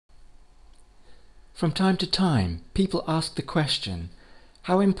From time to time, people ask the question,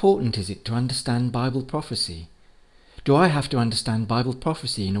 how important is it to understand Bible prophecy? Do I have to understand Bible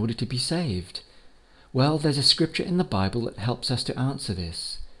prophecy in order to be saved? Well, there's a scripture in the Bible that helps us to answer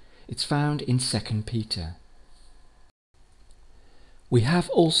this. It's found in 2 Peter. We have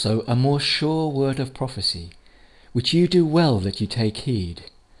also a more sure word of prophecy, which you do well that you take heed,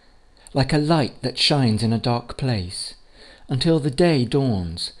 like a light that shines in a dark place, until the day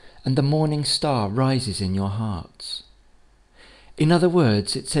dawns and the morning star rises in your hearts. In other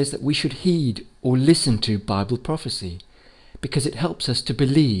words, it says that we should heed or listen to Bible prophecy, because it helps us to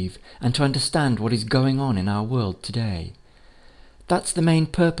believe and to understand what is going on in our world today. That's the main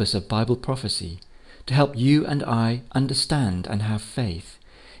purpose of Bible prophecy, to help you and I understand and have faith.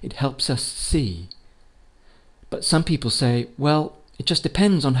 It helps us see. But some people say, well, it just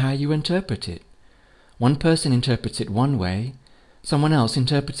depends on how you interpret it. One person interprets it one way, someone else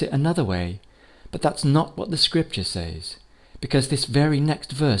interprets it another way, but that's not what the scripture says, because this very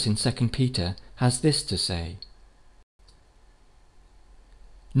next verse in 2 Peter has this to say.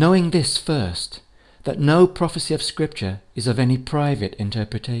 Knowing this first, that no prophecy of scripture is of any private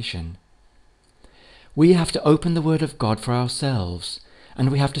interpretation. We have to open the Word of God for ourselves,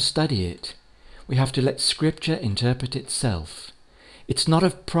 and we have to study it. We have to let scripture interpret itself. It's not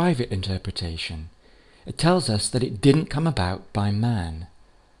of private interpretation. It tells us that it didn't come about by man.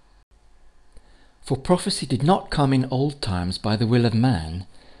 For prophecy did not come in old times by the will of man,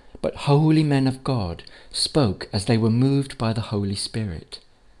 but holy men of God spoke as they were moved by the Holy Spirit.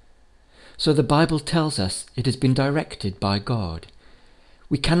 So the Bible tells us it has been directed by God.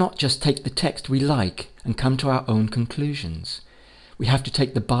 We cannot just take the text we like and come to our own conclusions. We have to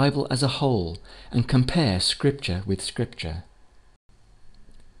take the Bible as a whole and compare Scripture with Scripture.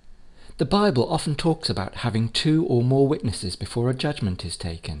 The Bible often talks about having 2 or more witnesses before a judgment is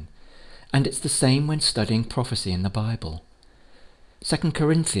taken, and it's the same when studying prophecy in the Bible. 2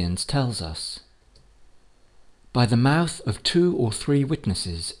 Corinthians tells us, "By the mouth of 2 or 3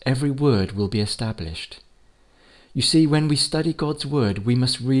 witnesses every word will be established." You see, when we study God's word, we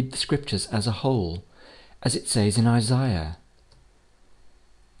must read the scriptures as a whole, as it says in Isaiah.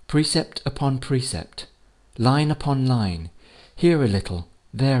 Precept upon precept, line upon line, here a little,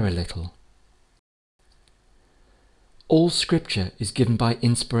 there a little. All scripture is given by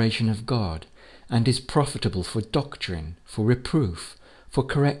inspiration of God, and is profitable for doctrine, for reproof, for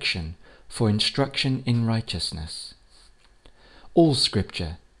correction, for instruction in righteousness. All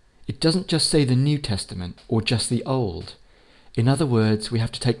scripture. It doesn't just say the New Testament or just the Old. In other words, we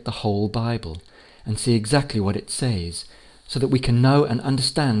have to take the whole Bible and see exactly what it says, so that we can know and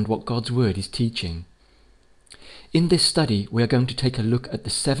understand what God's Word is teaching. In this study, we are going to take a look at the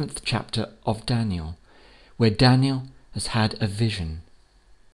 7th chapter of Daniel, where Daniel has had a vision.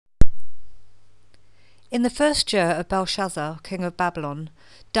 In the first year of Belshazzar, king of Babylon,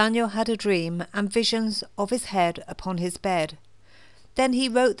 Daniel had a dream and visions of his head upon his bed. Then he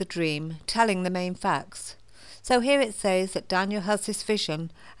wrote the dream, telling the main facts. So here it says that Daniel has this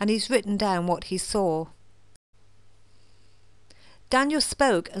vision, and he's written down what he saw. Daniel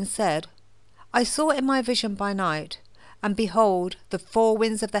spoke and said, "I saw in my vision by night, and behold, the 4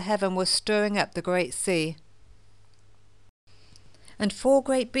 winds of the heaven were stirring up the great sea. And 4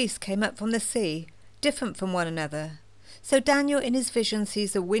 great beasts came up from the sea, different from one another. So Daniel in his vision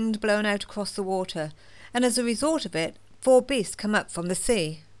sees the wind blown out across the water, and as a result of it, 4 beasts come up from the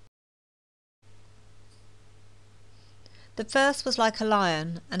sea. The first was like a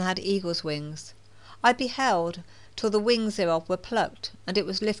lion, and had eagle's wings. I beheld, till the wings thereof were plucked, and it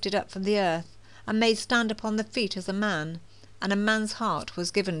was lifted up from the earth, and made stand upon the feet as a man, and a man's heart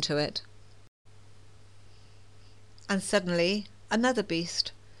was given to it. And suddenly another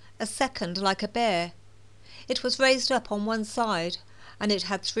beast, a second like a bear. It was raised up on one side, and it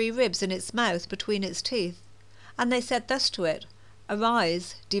had 3 ribs in its mouth between its teeth. And they said thus to it,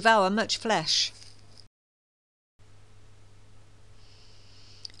 Arise, devour much flesh.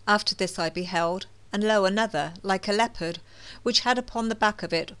 After this I beheld, and lo, another, like a leopard, which had upon the back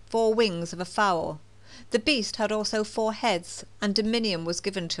of it 4 wings of a fowl. The beast had also 4 heads, and dominion was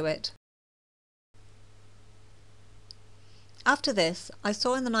given to it. After this I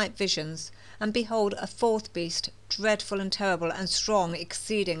saw in the night visions, and behold a 4th beast, dreadful and terrible, and strong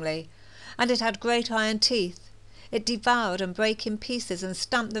exceedingly. And it had great iron teeth. It devoured and brake in pieces, and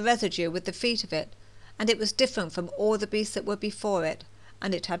stamped the residue with the feet of it. And it was different from all the beasts that were before it,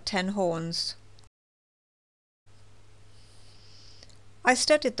 and it had 10 horns. I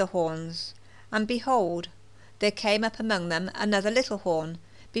studied the horns, and behold, there came up among them another little horn,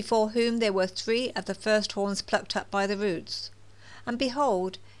 before whom there were 3 of the first horns plucked up by the roots. And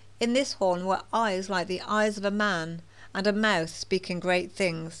behold, In this horn were eyes like the eyes of a man, and a mouth speaking great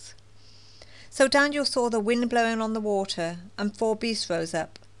things. So Daniel saw the wind blowing on the water, and 4 beasts rose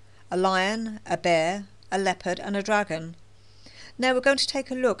up, a lion, a bear, a leopard, and a dragon. Now we're going to take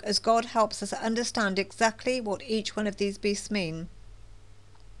a look as God helps us understand exactly what each one of these beasts mean.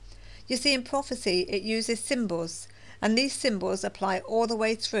 You see, in prophecy it uses symbols, and these symbols apply all the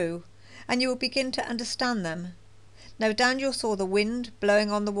way through, and you will begin to understand them. Now Daniel saw the wind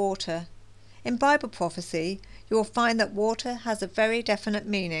blowing on the water. In Bible prophecy you will find that water has a very definite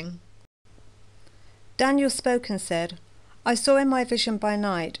meaning. Daniel spoke and said, I saw in my vision by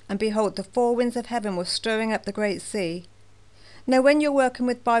night, and behold, the 4 winds of heaven were stirring up the great sea. Now when you're working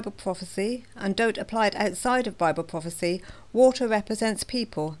with Bible prophecy, and don't apply it outside of Bible prophecy, water represents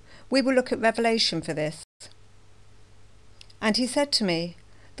people. We will look at Revelation for this. And he said to me,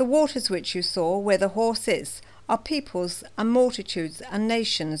 the waters which you saw, where the horse sits, are peoples and multitudes and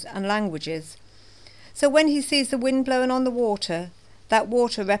nations and languages. So when he sees the wind blowing on the water, that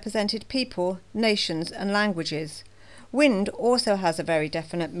water represented people, nations and languages. Wind also has a very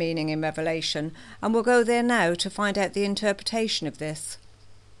definite meaning in Revelation, and we'll go there now to find out the interpretation of this.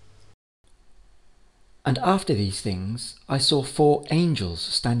 And after these things I saw 4 angels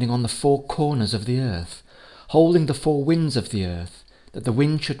standing on the 4 corners of the earth, holding the 4 winds of the earth, that the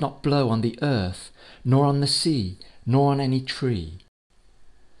wind should not blow on the earth, nor on the sea, nor on any tree.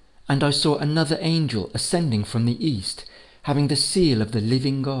 And I saw another angel ascending from the east, having the seal of the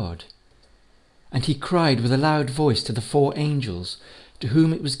living God. And he cried with a loud voice to the 4 angels, to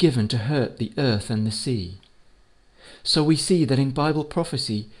whom it was given to hurt the earth and the sea. So we see that in Bible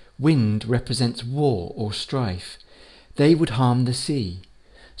prophecy, wind represents war or strife. They would harm the sea.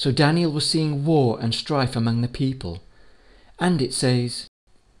 So Daniel was seeing war and strife among the people. And it says,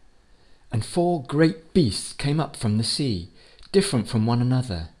 and 4 great beasts came up from the sea, different from one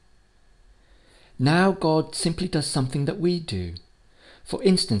another. Now God simply does something that we do. For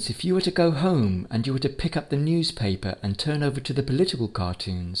instance, if you were to go home and you were to pick up the newspaper and turn over to the political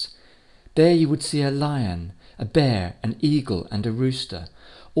cartoons, there you would see a lion, a bear, an eagle and a rooster,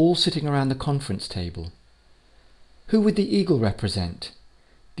 all sitting around the conference table. Who would the eagle represent?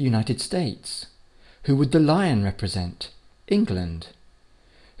 The United States. Who would the lion represent? England.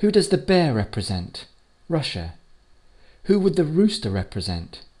 Who does the bear represent? Russia. Who would the rooster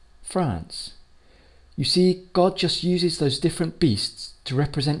represent? France. You see, God just uses those different beasts to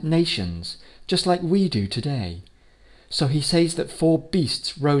represent nations, just like we do today. So he says that 4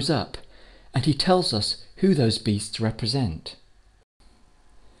 beasts rose up, and he tells us who those beasts represent.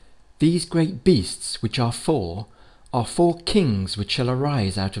 These great beasts, which are 4 kings which shall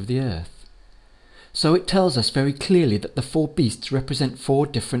arise out of the earth. So it tells us very clearly that the 4 beasts represent 4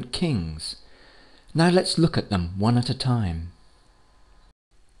 different kings. Now let's look at them one at a time.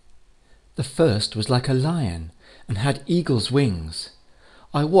 The first was like a lion, and had eagle's wings.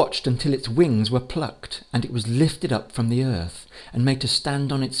 I watched until its wings were plucked, and it was lifted up from the earth, and made to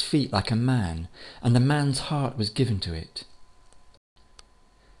stand on its feet like a man, and a man's heart was given to it.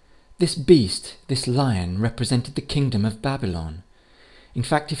 This beast, this lion, represented the kingdom of Babylon. In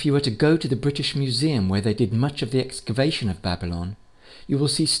fact, if you were to go to the British Museum where they did much of the excavation of Babylon, you will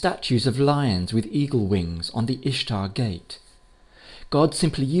see statues of lions with eagle wings on the Ishtar gate. God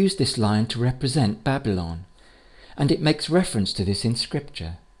simply used this lion to represent Babylon, and it makes reference to this in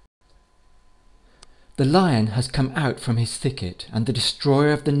Scripture. The lion has come out from his thicket, and the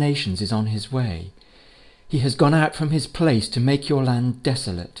destroyer of the nations is on his way. He has gone out from his place to make your land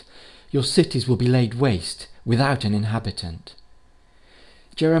desolate. Your cities will be laid waste, without an inhabitant.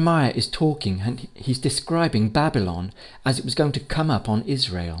 Jeremiah is talking, and he's describing Babylon as it was going to come up on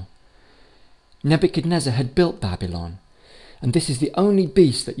Israel. Nebuchadnezzar had built Babylon, and this is the only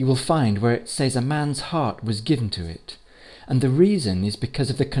beast that you will find where it says a man's heart was given to it. And the reason is because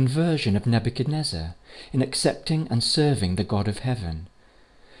of the conversion of Nebuchadnezzar in accepting and serving the God of heaven.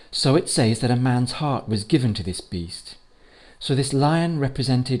 So it says that a man's heart was given to this beast. So this lion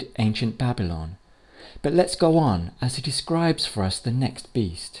represented ancient Babylon. But let's go on as he describes for us the next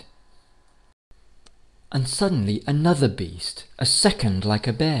beast. And suddenly another beast, a second like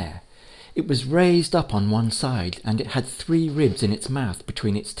a bear. It was raised up on one side, and it had 3 ribs in its mouth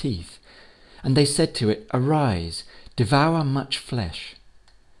between its teeth. And they said to it, Arise, devour much flesh.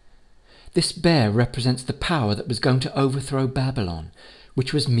 This bear represents the power that was going to overthrow Babylon,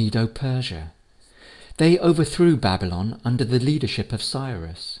 which was Medo-Persia. They overthrew Babylon under the leadership of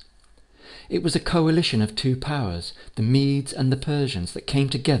Cyrus. It was a coalition of 2 powers, the Medes and the Persians, that came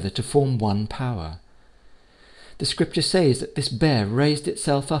together to form one power. The scripture says that this bear raised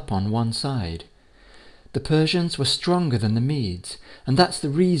itself up on one side. The Persians were stronger than the Medes, and that's the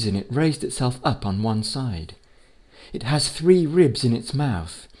reason it raised itself up on one side. It has 3 ribs in its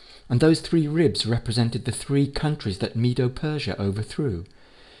mouth, and those 3 ribs represented the 3 countries that Medo-Persia overthrew,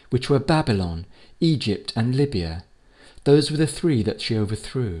 which were Babylon, Egypt, and Libya. Those were the 3 that she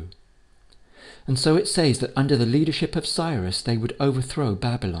overthrew. And so it says that under the leadership of Cyrus they would overthrow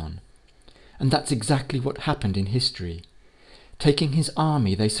Babylon. And that's exactly what happened in history. Taking his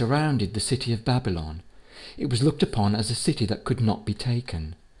army, they surrounded the city of Babylon. It was looked upon as a city that could not be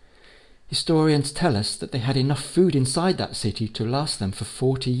taken. Historians tell us that they had enough food inside that city to last them for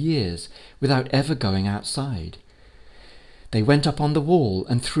 40 years without ever going outside. They went up on the wall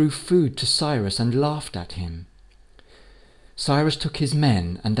and threw food to Cyrus and laughed at him. Cyrus took his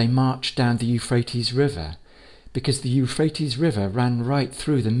men and they marched down the Euphrates River, because the Euphrates River ran right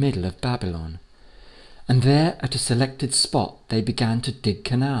through the middle of Babylon. And there, at a selected spot, they began to dig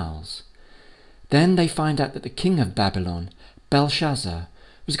canals. Then they find out that the king of Babylon, Belshazzar,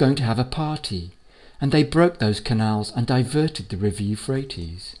 was going to have a party, and they broke those canals and diverted the river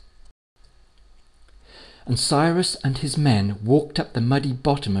Euphrates. And Cyrus and his men walked up the muddy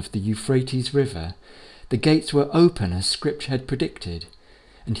bottom of the Euphrates River. The gates were open as Scripture had predicted,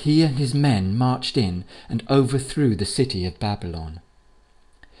 and he and his men marched in and overthrew the city of Babylon.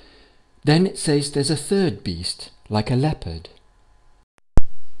 Then it says there's a third beast, like a leopard.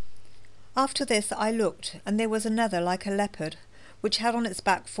 After this I looked, and there was another like a leopard, which had on its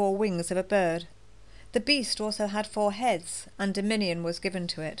back 4 wings of a bird. The beast also had 4 heads, and dominion was given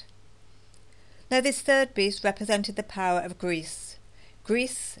to it. Now this third beast represented the power of Greece.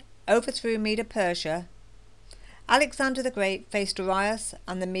 Greece overthrew Medo-Persia. Alexander the Great faced Darius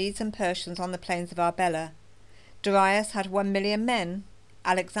and the Medes and Persians on the plains of Arbela. Darius had 1 million men.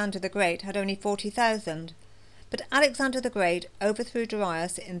 Alexander the Great had only 40,000. But Alexander the Great overthrew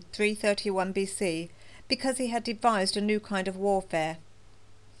Darius in 331 BC because he had devised a new kind of warfare.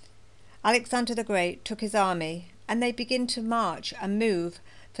 Alexander the Great took his army, and they began to march and move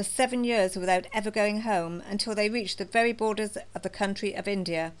for 7 years without ever going home, until they reached the very borders of the country of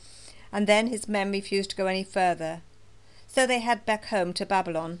India, and then his men refused to go any further. So they head back home to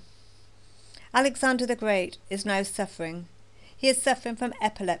Babylon. Alexander the Great is now suffering. He is suffering from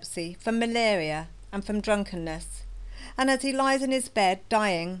epilepsy, from malaria, and from drunkenness. And as he lies in his bed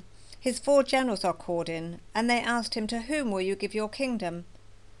dying, his 4 generals are called in, and they asked him, "To whom will you give your kingdom?"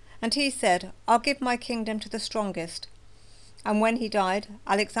 And he said, "I'll give my kingdom to the strongest." And when he died,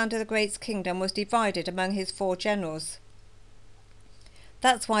 Alexander the Great's kingdom was divided among his 4 generals.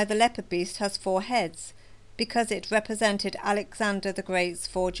 That's why the leopard beast has 4 heads, because it represented Alexander the Great's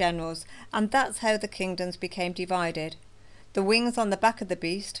 4 generals, and that's how the kingdoms became divided. The wings on the back of the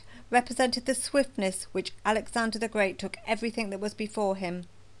beast represented the swiftness which Alexander the Great took everything that was before him.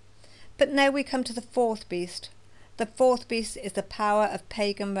 But now we come to the 4th beast. The 4th beast is the power of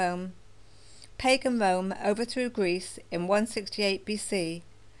pagan Rome. Pagan Rome overthrew Greece in 168 BC.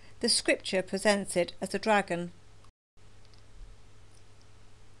 The scripture presents it as a dragon.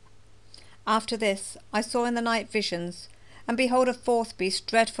 After this I saw in the night visions, and behold a 4th beast,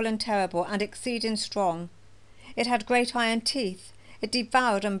 dreadful and terrible, and exceeding strong. It had great iron teeth. It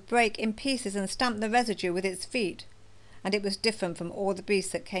devoured and brake in pieces and stamped the residue with its feet. And it was different from all the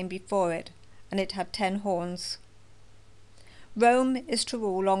beasts that came before it, and it had 10 horns. Rome is to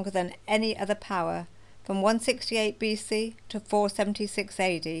rule longer than any other power, from 168 BC to 476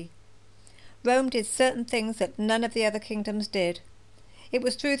 AD. Rome did certain things that none of the other kingdoms did. It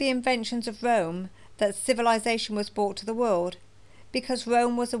was through the inventions of Rome that civilization was brought to the world, because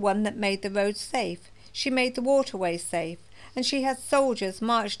Rome was the one that made the roads safe. She made the waterways safe, and she had soldiers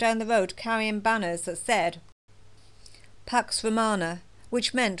march down the road carrying banners that said Pax Romana,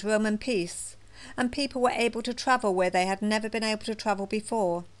 which meant Roman peace, and people were able to travel where they had never been able to travel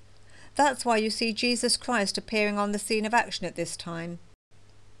before. That's why you see Jesus Christ appearing on the scene of action at this time.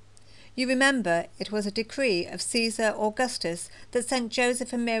 You remember it was a decree of Caesar Augustus that sent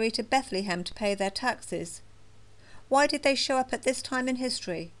Joseph and Mary to Bethlehem to pay their taxes. Why did they show up at this time in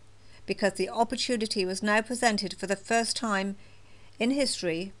history? Because the opportunity was now presented for the first time in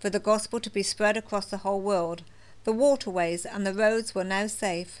history for the gospel to be spread across the whole world. The waterways and the roads were now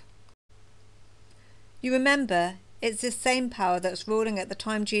safe. You remember, it's this same power that's ruling at the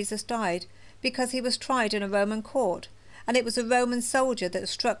time Jesus died, because he was tried in a Roman court, and it was a Roman soldier that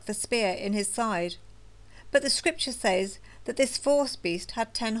struck the spear in his side. But the scripture says that this 4th beast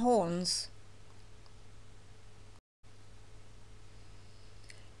had 10 horns.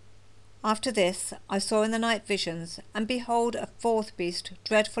 After this I saw in the night visions, and behold a 4th beast,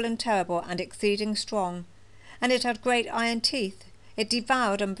 dreadful and terrible and exceeding strong, and it had great iron teeth. It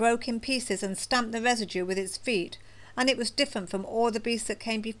devoured and broke in pieces and stamped the residue with its feet, and it was different from all the beasts that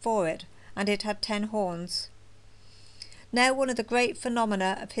came before it, and it had 10 horns. Now one of the great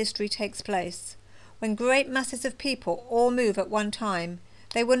phenomena of history takes place. When great masses of people all move at one time,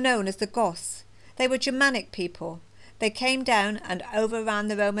 they were known as the Goths. They were Germanic people. They came down and overran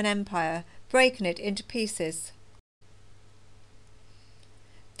the Roman Empire, breaking it into pieces.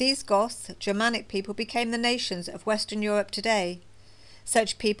 These Goths, Germanic people, became the nations of Western Europe today.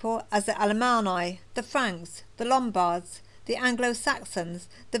 Such people as the Alemanni, the Franks, the Lombards, the Anglo-Saxons,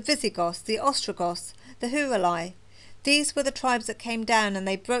 the Visigoths, the Ostrogoths, the Heruli. These were the tribes that came down, and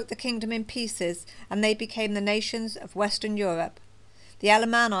they broke the kingdom in pieces, and they became the nations of Western Europe. The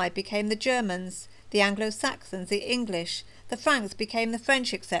Alemanni became the Germans, the Anglo-Saxons the English, the Franks became the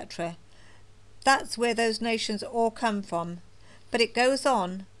French, etc. That's where those nations all come from. But it goes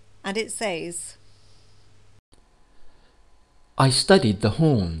on, and it says, I studied the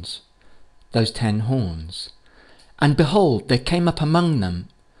horns, those 10 horns, and behold, there came up among them.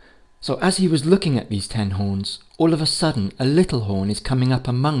 So as he was looking at these 10 horns, all of a sudden a little horn is coming up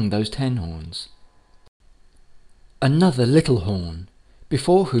among those 10 horns. Another little horn,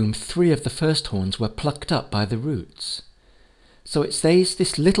 before whom 3 of the first horns were plucked up by the roots. So it says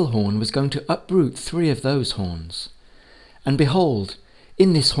this little horn was going to uproot 3 of those horns. And behold,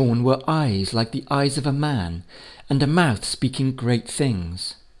 in this horn were eyes like the eyes of a man, and a mouth speaking great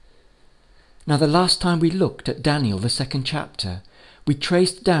things. Now the last time we looked at Daniel, the 2nd chapter, we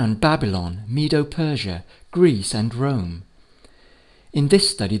traced down Babylon, Medo-Persia, Greece and Rome. In this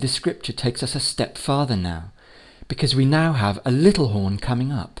study the scripture takes us a step farther now, because we now have a little horn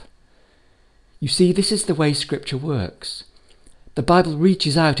coming up. You see, this is the way scripture works. The Bible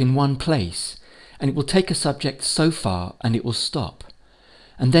reaches out in one place, and it will take a subject so far and it will stop.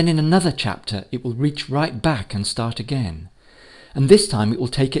 And then in another chapter it will reach right back and start again. And this time it will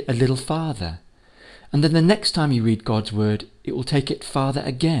take it a little farther. And then the next time you read God's word, it will take it farther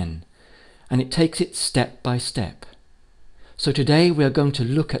again. And it takes it step by step. So today we are going to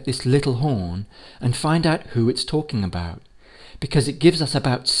look at this little horn and find out who it's talking about, because it gives us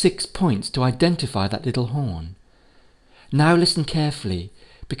about 6 points to identify that little horn. Now listen carefully,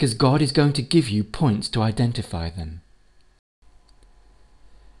 because God is going to give you points to identify them.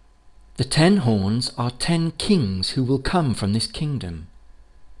 The 10 horns are 10 kings who will come from this kingdom.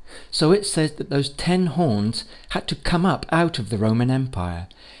 So it says that those 10 horns had to come up out of the Roman Empire.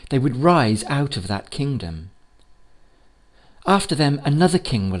 They would rise out of that kingdom. After them another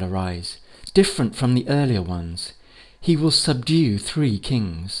king will arise, different from the earlier ones. He will subdue 3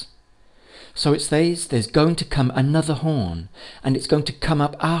 kings. So it says there's going to come another horn, and it's going to come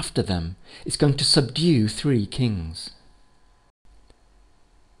up after them. It's going to subdue 3 kings.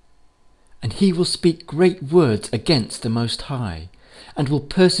 And he will speak great words against the Most High, and will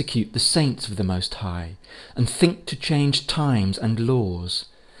persecute the saints of the Most High, and think to change times and laws.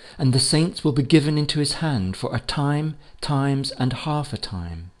 And the saints will be given into his hand for a time, times, and half a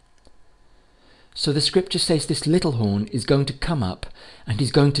time. So the scripture says this little horn is going to come up, and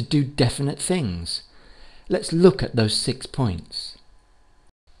he's going to do definite things. Let's look at those 6 points.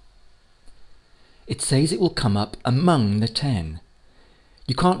 It says it will come up among the 10.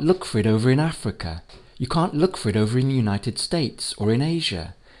 You can't look for it over in Africa. You can't look for it over in the United States or in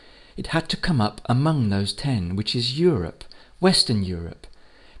Asia. It had to come up among those 10, which is Europe, Western Europe,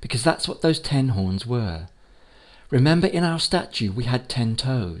 because that's what those 10 horns were. Remember, in our statue we had 10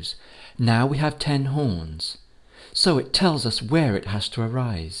 toes. Now we have 10 horns. So it tells us where it has to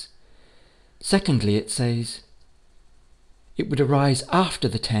arise. Secondly, it says it would arise after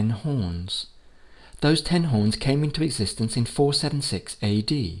the 10 horns. Those 10 horns came into existence in 476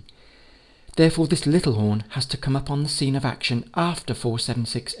 AD. Therefore this little horn has to come up on the scene of action after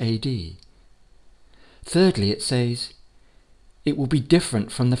 476 AD. Thirdly, it says it will be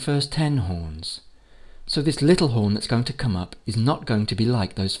different from the first 10 horns. So this little horn that's going to come up is not going to be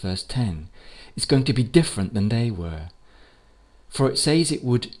like those first 10. It's going to be different than they were. For it says it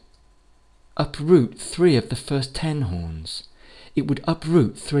would uproot 3 of the first 10 horns. It would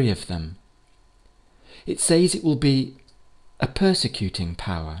uproot 3 of them. It says it will be a persecuting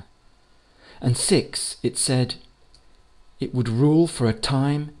power. And 6, it said it would rule for a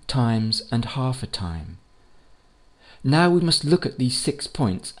time, times, and half a time. Now we must look at these 6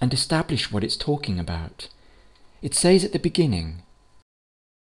 points and establish what it's talking about. It says at the beginning,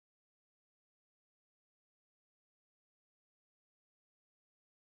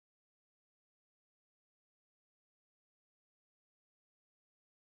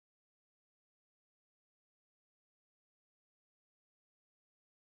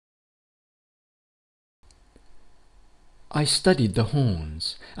 I studied the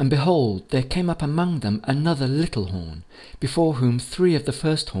horns, and behold, there came up among them another little horn, before whom 3 of the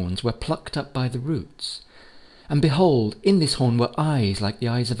first horns were plucked up by the roots. And behold, in this horn were eyes like the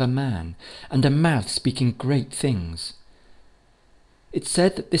eyes of a man, and a mouth speaking great things. It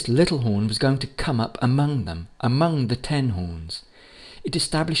said that this little horn was going to come up among them, among the 10 horns. It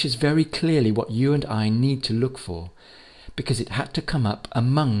establishes very clearly what you and I need to look for, because it had to come up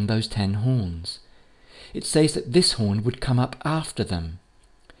among those 10 horns. It says that this horn would come up after them.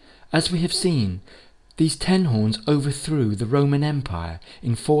 As we have seen, these 10 horns overthrew the Roman Empire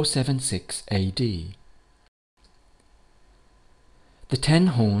in 476 AD. The 10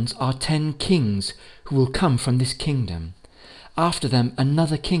 horns are 10 kings who will come from this kingdom. After them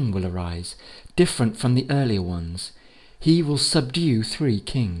another king will arise, different from the earlier ones. He will subdue 3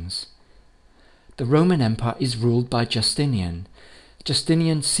 kings. The Roman Empire is ruled by Justinian.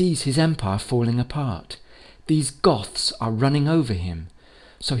 Justinian sees his empire falling apart. These Goths are running over him,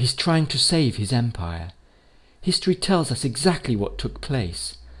 so he's trying to save his empire. History tells us exactly what took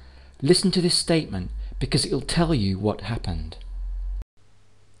place. Listen to this statement, because it'll tell you what happened.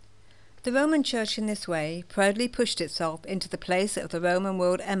 The Roman Church in this way proudly pushed itself into the place of the Roman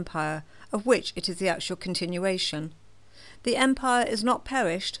world empire, of which it is the actual continuation. The empire is not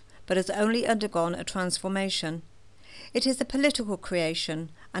perished, but has only undergone a transformation. It is a political creation,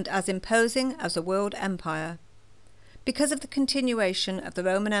 and as imposing as a world empire. Because of the continuation of the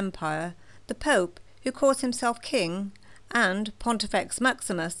Roman Empire, the Pope, who calls himself King, and Pontifex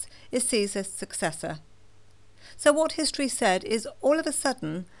Maximus, is Caesar's successor. So what history said is, all of a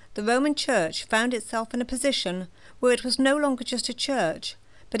sudden, the Roman Church found itself in a position where it was no longer just a church,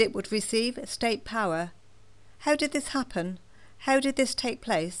 but it would receive state power. How did this happen? How did this take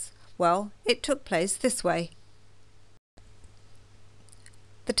place? Well, it took place this way.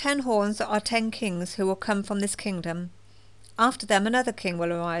 The 10 horns are 10 kings who will come from this kingdom. After them another king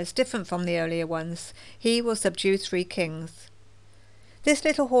will arise, different from the earlier ones. He will subdue 3 kings. This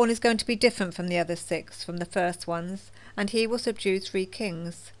little horn is going to be different from the other 6, from the first ones, and he will subdue 3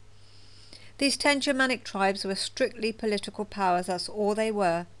 kings. These 10 Germanic tribes were strictly political powers, that's all they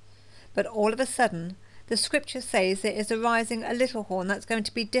were. But all of a sudden, the scripture says there is arising a little horn that's going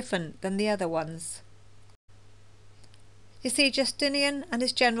to be different than the other ones. You see, Justinian and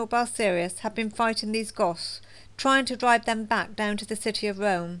his general Balserius have been fighting these Goths, trying to drive them back down to the city of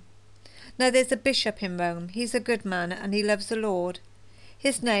Rome. Now there's a bishop in Rome. He's a good man and he loves the Lord.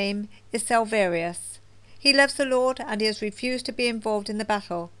 His name is Salverius. He loves the Lord and he has refused to be involved in the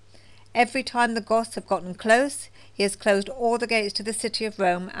battle. Every time the Goths have gotten close, he has closed all the gates to the city of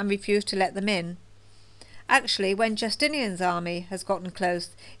Rome and refused to let them in. Actually, when Justinian's army has gotten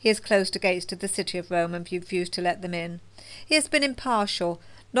close, he has closed the gates to the city of Rome and refused to let them in. He has been impartial,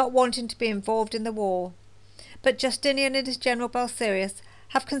 not wanting to be involved in the war. But Justinian and his general Balserius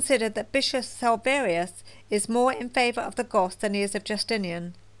have considered that Bishop Salverius is more in favour of the Goths than he is of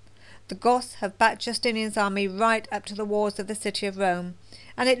Justinian. The Goths have backed Justinian's army right up to the walls of the city of Rome,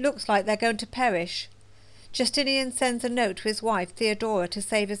 and it looks like they're going to perish. Justinian sends a note to his wife Theodora to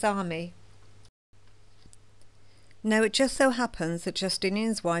save his army. Now it just so happens that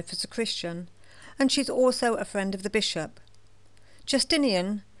Justinian's wife is a Christian, and she's also a friend of the bishop.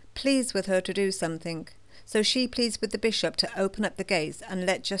 Justinian pleads with her to do something, so she pleads with the bishop to open up the gates and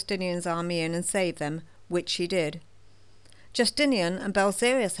let Justinian's army in and save them, which she did. Justinian and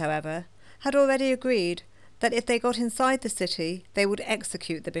Balserius, however, had already agreed that if they got inside the city, they would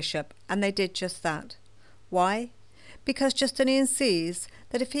execute the bishop, and they did just that. Why? Because Justinian sees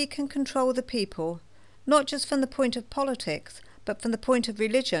that if he can control the people, not just from the point of politics, but from the point of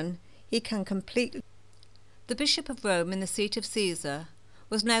religion, he can completely. The Bishop of Rome in the seat of Caesar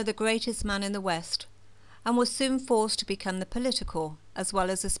was now the greatest man in the West, and was soon forced to become the political as well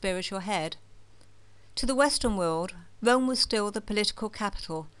as the spiritual head. To the Western world, Rome was still the political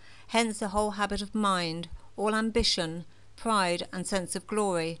capital, hence the whole habit of mind, all ambition, pride and sense of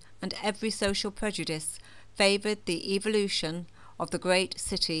glory, and every social prejudice favoured the evolution of the great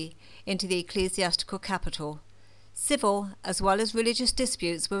city into the ecclesiastical capital. Civil as well as religious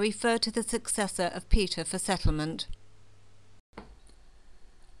disputes were referred to the successor of Peter for settlement.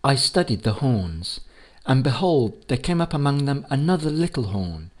 I studied the horns, and behold, there came up among them another little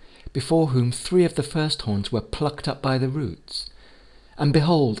horn, before whom 3 of the first horns were plucked up by the roots. And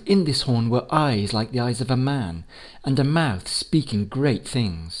behold, in this horn were eyes like the eyes of a man, and a mouth speaking great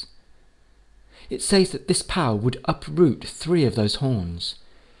things. It says that this power would uproot 3 of those horns.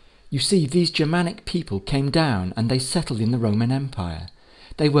 You see, these Germanic people came down and they settled in the Roman Empire.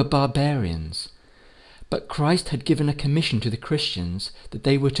 They were barbarians. But Christ had given a commission to the Christians that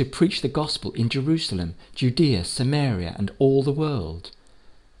they were to preach the gospel in Jerusalem, Judea, Samaria, and all the world.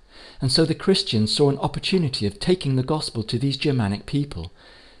 And so the Christians saw an opportunity of taking the gospel to these Germanic people,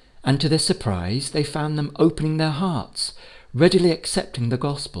 and to their surprise they found them opening their hearts, readily accepting the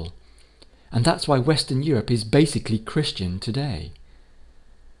gospel. And that's why Western Europe is basically Christian today.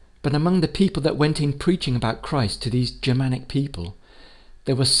 But among the people that went in preaching about Christ to these Germanic people,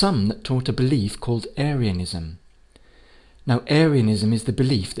 there were some that taught a belief called Arianism. Now Arianism is the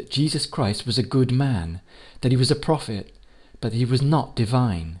belief that Jesus Christ was a good man, that he was a prophet, but he was not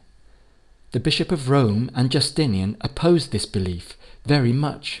divine. The Bishop of Rome and Justinian opposed this belief very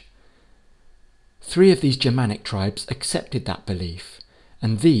much. 3 of these Germanic tribes accepted that belief,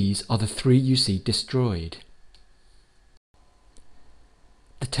 and these are the 3 you see destroyed.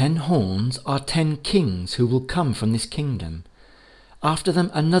 The 10 horns are 10 kings who will come from this kingdom. After them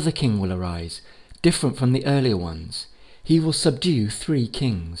another king will arise, different from the earlier ones. He will subdue 3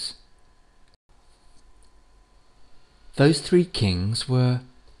 kings. Those 3 kings were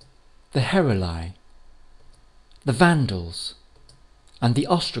the Heruli, the Vandals, and the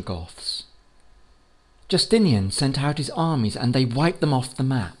Ostrogoths. Justinian sent out his armies and they wiped them off the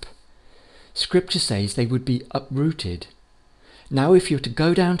map. Scripture says they would be uprooted. Now if you were to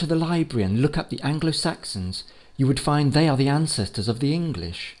go down to the library and look up the Anglo-Saxons, you would find they are the ancestors of the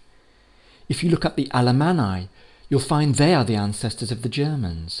English. If you look up the Alemanni, you'll find they are the ancestors of the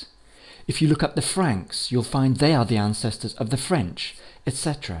Germans. If you look up the Franks, you'll find they are the ancestors of the French,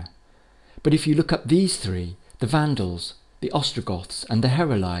 etc. But if you look up these 3, the Vandals, the Ostrogoths, and the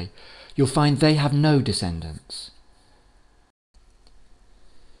Heruli, you'll find they have no descendants.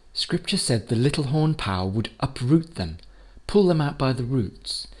 Scripture said the little horn power would uproot them, pull them out by the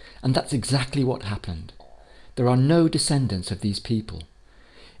roots, and that's exactly what happened. There are no descendants of these people.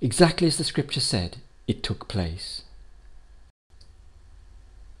 Exactly as the scripture said, it took place.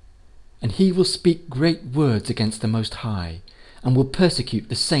 And he will speak great words against the Most High, and will persecute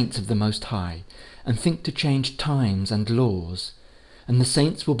the saints of the Most High, and think to change times and laws. And the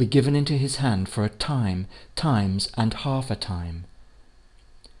saints will be given into his hand for a time, times, and half a time.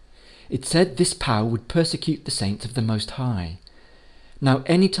 It said this power would persecute the saints of the Most High. Now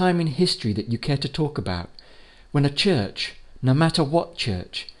any time in history that you care to talk about, when a church, no matter what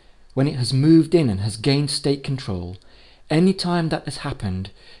church, when it has moved in and has gained state control, any time that has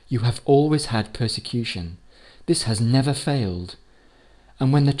happened, you have always had persecution. This has never failed.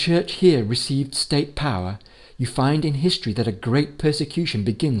 And when the church here received state power, you find in history that a great persecution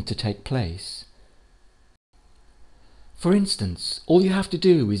begins to take place. For instance, all you have to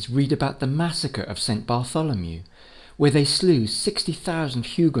do is read about the massacre of St. Bartholomew, where they slew 60,000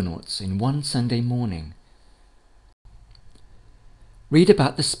 Huguenots in one Sunday morning. Read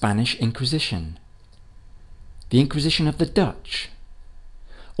about the Spanish Inquisition, the Inquisition of the Dutch.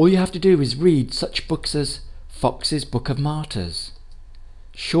 All you have to do is read such books as Fox's Book of Martyrs,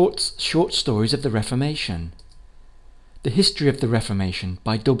 short stories of the Reformation, The History of the Reformation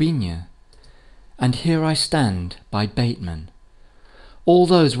by D'Aubigne, and Here I Stand by Bateman. All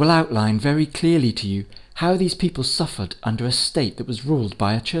those will outline very clearly to you how these people suffered under a state that was ruled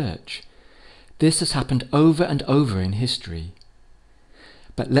by a church. This has happened over and over in history.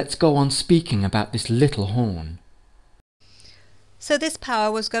 But let's go on speaking about this little horn. So this power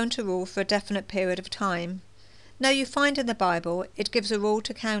was going to rule for a definite period of time. Now you find in the Bible it gives a rule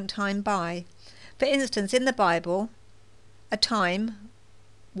to count time by. For instance, in the Bible, a time,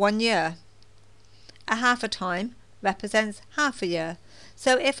 1 year. A half a time represents half a year.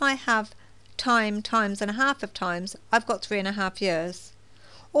 So if I have time times and a half of times, I've got 3.5 years.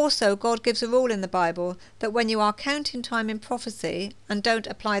 Also, God gives a rule in the Bible that when you are counting time in prophecy, and don't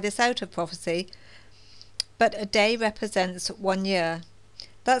apply this out of prophecy, but a day represents 1 year.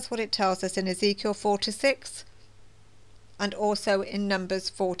 That's what it tells us in Ezekiel 4-6 and also in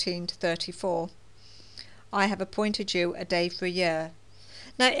Numbers 14-34. I have appointed you a day for a year.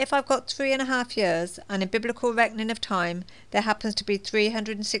 Now if I've got 3.5 years, and in biblical reckoning of time there happens to be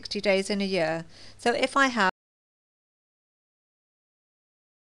 360 days in a year, so if I have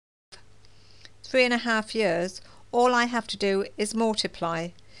 3.5 years, all I have to do is multiply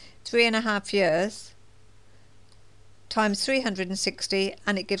 3.5 years times 360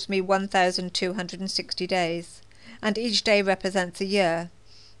 and it gives me 1,260 days, and each day represents a year.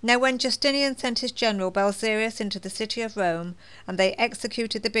 Now when Justinian sent his general Belisarius into the city of Rome and they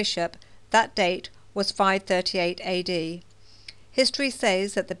executed the bishop, that date was 538 AD. History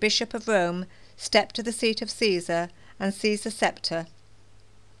says that the Bishop of Rome stepped to the seat of Caesar and seized the sceptre.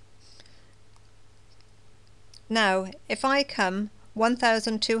 Now, if I come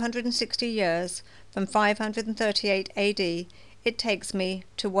 1,260 years from 538 AD, it takes me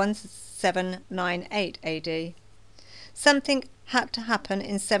to 1798 AD. Something had to happen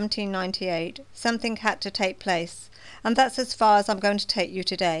in 1798, something had to take place, and that's as far as I'm going to take you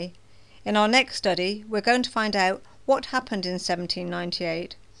today. In our next study, we're going to find out what happened in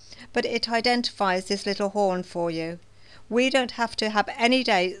 1798, but it identifies this little horn for you. We don't have to have any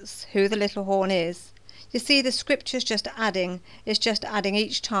dates who the little horn is. You see, the scripture's just adding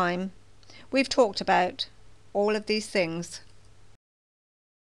each time. We've talked about all of these things.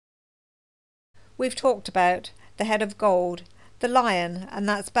 We've talked about the head of gold, the lion, and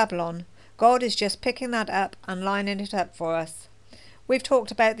that's Babylon. God is just picking that up and lining it up for us. We've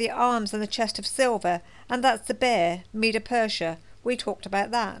talked about the arms and the chest of silver, and that's the bear, Medo-Persia. We talked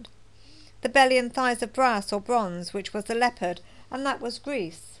about that. The belly and thighs of brass or bronze, which was the leopard, and that was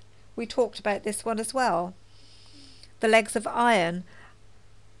Greece. We talked about this one as well. The legs of iron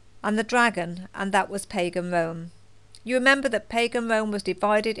and the dragon, and that was pagan Rome. You remember that pagan Rome was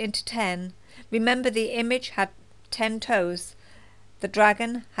divided into 10. Remember, the image had 10 toes. The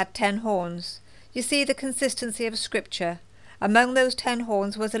dragon had 10 horns. You see the consistency of scripture. Among those 10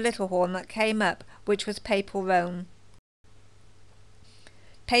 horns was a little horn that came up, which was Papal Rome.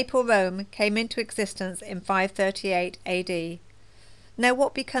 Papal Rome came into existence in 538 AD. Now,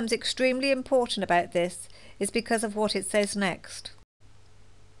 what becomes extremely important about this is because of what it says next.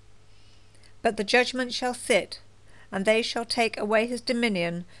 But the judgment shall sit, and they shall take away his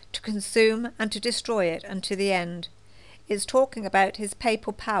dominion, to consume and to destroy it unto the end. It's talking about his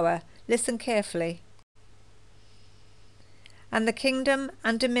papal power. Listen carefully. And the kingdom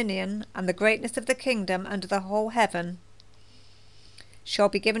and dominion and the greatness of the kingdom under the whole heaven shall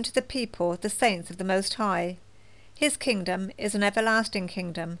be given to the people, the saints of the Most High. His kingdom is an everlasting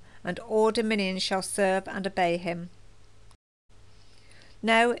kingdom, and all dominions shall serve and obey him.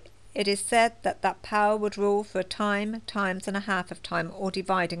 Now it is said that that power would rule for a time, times and a half of time, or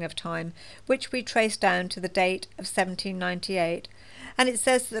dividing of time, which we trace down to the date of 1798, and it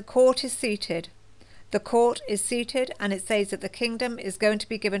says that the court is seated. The court is seated, and it says that the kingdom is going to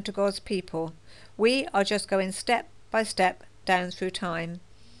be given to God's people. We are just going step by step down through time.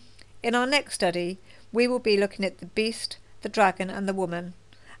 In our next study, we will be looking at the beast, the dragon and the woman,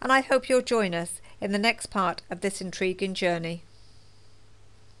 and I hope you'll join us in the next part of this intriguing journey.